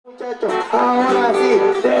Ahora sí,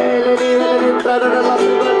 dele, entraron en la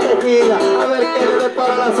primera tejida. A ver qué le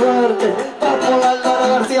depara la suerte. Va por Aldana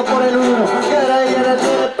García por el 1. Que ahí en el 2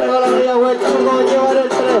 le pegó la media vuelta. Luego lleva el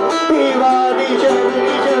 3. Y va el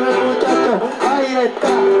muchacho. Ahí está.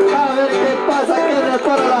 A ver qué pasa, que le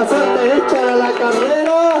depara la suerte. Échale la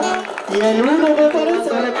carrera. Y el 1 me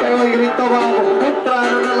parece le pegó el grito vamos.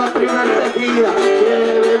 Entraron en la primera tejida.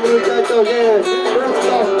 Lleve, muchachos, lleve.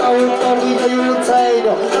 Un tornillo y un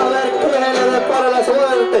ceino. A ver qué le depara la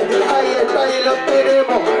suerte. Ahí está, y lo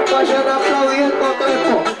tenemos. Vayan aplaudiendo,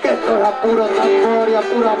 Crespo, que esto era puro tambor y a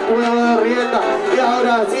pura prueba de rienda. Y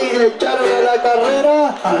ahora sí, echaron a la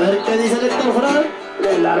carrera. A ver qué dice el Héctor Frank.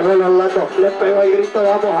 Le largó los lados, le pegó el grito,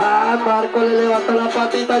 vamos a Marco, le levantó la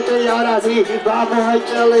patita, che, y ahora sí, vamos a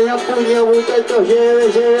echarle ya puño, muchachos,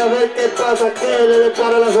 lleve, a ver qué pasa, que le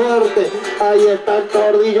depara la suerte. Ahí está el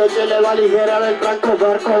tordillo, che, le va a aligerar el tranco,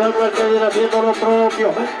 Marco, que viene haciendo lo propio.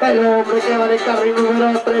 El hombre que va en el carril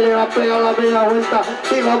número 3 le va a pegar la media vuelta.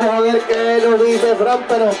 Y vamos a ver qué nos dice Fran,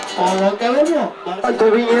 pero por lo que vemos, al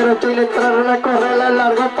Viñero, che, le entraron a correr, le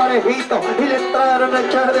largó parejito, y le entraron a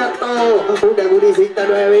echarle a todo. Una gurisita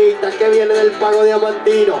nuevita que viene del pago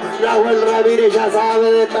diamantino. Nahuel Ramírez ya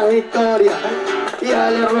sabe de estas historias. Y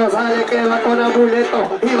Ale Rosales que va con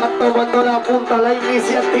amuleto y va tomando la punta, la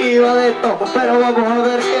iniciativa de esto. Pero vamos a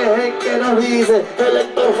ver qué es el que nos dice. El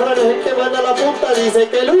Héctor Fran es el que manda la punta, dice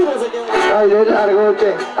que el 1 se queda. Ahí le largo,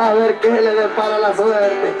 che, a ver qué le depara la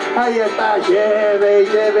suerte. Ahí está, lleve,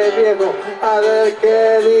 viejo, a ver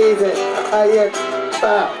qué dice. Ahí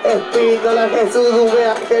está, Espíndola, Jesús, Ube,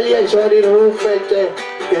 Ángel y el Johnny Rumpel, che.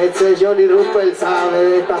 Que ese Johnny Rumpel sabe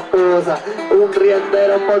de estas cosas. Un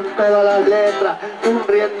riendero con todas las letras, un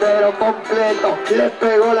riendero completo. Le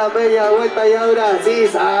pegó la media vuelta y ahora sí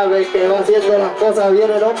sabe que va haciendo las cosas bien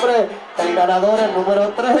el hombre. El ganador, el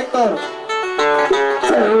número 3, Héctor.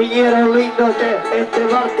 Se vinieron lindos, che, este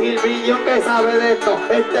Martín Villo que sabe de esto,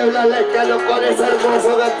 este Blaslecano con ese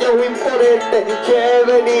hermoso gateo imponente.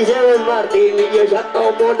 Lleven Martín Villo, ya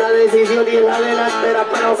tomó una decisión y en la delantera,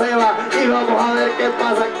 pero se va. Y vamos a ver qué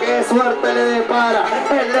pasa, qué suerte le depara.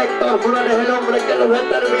 El Héctor Fran es el hombre que los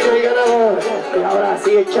determina y ganador. Y ahora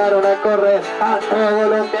sí echaron a correr a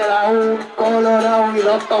todo lo que da un colorado y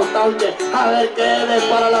dos tostados. A ver qué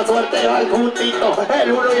depara la suerte, va el juntito,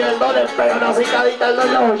 el 1 y el 2 le pegan una cicadita, el 2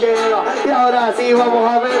 lo lleva. Y ahora sí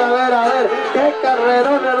vamos a ver qué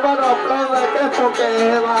carrerón, hermano, aplauda a Crespo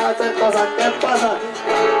que va a hacer cosas. ¿Qué pasa?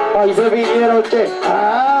 Ahí se vinieron, che,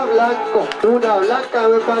 blanco, una blanca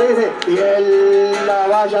me parece, y la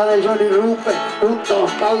valla de Johnny Rumpel, un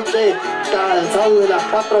tostón de calzado de las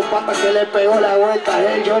 4 patas que le pegó la vuelta.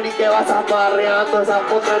 El Johnny que va zamarreando esa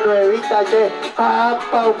potra nuevita, che,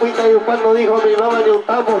 paupita, y cuando dijo mi mamá ni un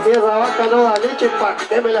tambo, si esa vaca no da leche, ¿para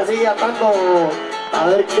qué me la sigue atando? A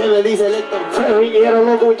ver qué le dice el Héctor. Se vinieron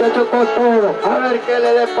los muchachos con todo. A ver qué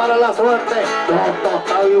le depara la suerte. Dos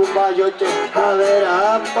tostados y un bayo, che. A ver,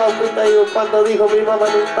 paupita y un cuando dijo mi mamá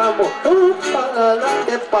en un tambo.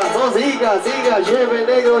 ¿Qué pasó? Siga, lleve,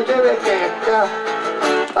 negro, lleve, que acá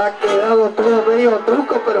ha quedado todo medio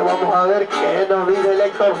truco, pero vamos a ver qué nos dice el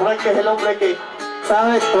Héctor Frank, que es el hombre que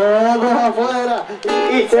sabe todos afuera.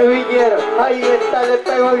 Y se vinieron, ahí está, le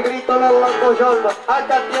pegó el grito a Blanco Yolma.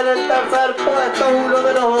 Acá tiene el tercer puesto, 1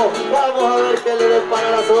 de los 2. Vamos a ver qué le depara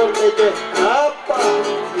la suerte, que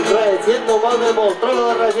recién nomás demostró lo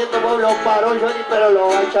de recién nomás, lo paró Johnny, pero lo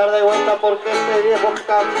va a echar de vuelta porque este viejo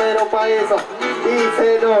campero para eso. Y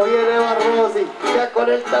se nos viene Barrosi, ya con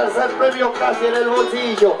el tercer premio casi en el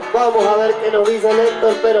bolsillo. Vamos a ver qué nos dice el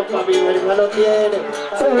Héctor, pero para mi hermano tiene.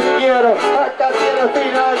 Se vinieron, acá tiene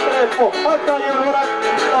final Crespo, acá hay un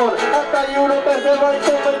ganador, acá hay uno que se va con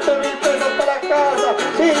 20.000 pesos para casa.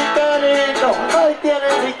 Y qué lindo, ahí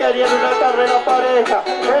tienen si querían una carrera pareja.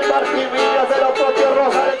 El Martín Villa se lo propio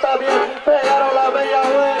Rosales también, pegaron la media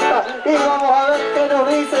vuelta. Y vamos a ver qué nos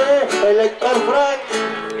dice el Héctor Frank.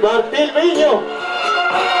 Martín Viño.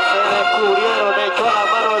 Se descubrieron, echó a la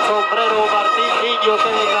mano el sombrero Martín Viño, que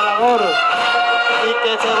es el ganador. Y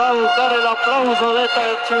que se va a buscar el aplauso de esta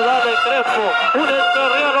ciudad de Crespo. Un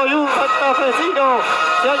entrerriano y un santafesino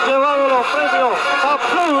se han llevado los premios.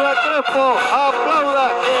 ¡Aplauda Crespo!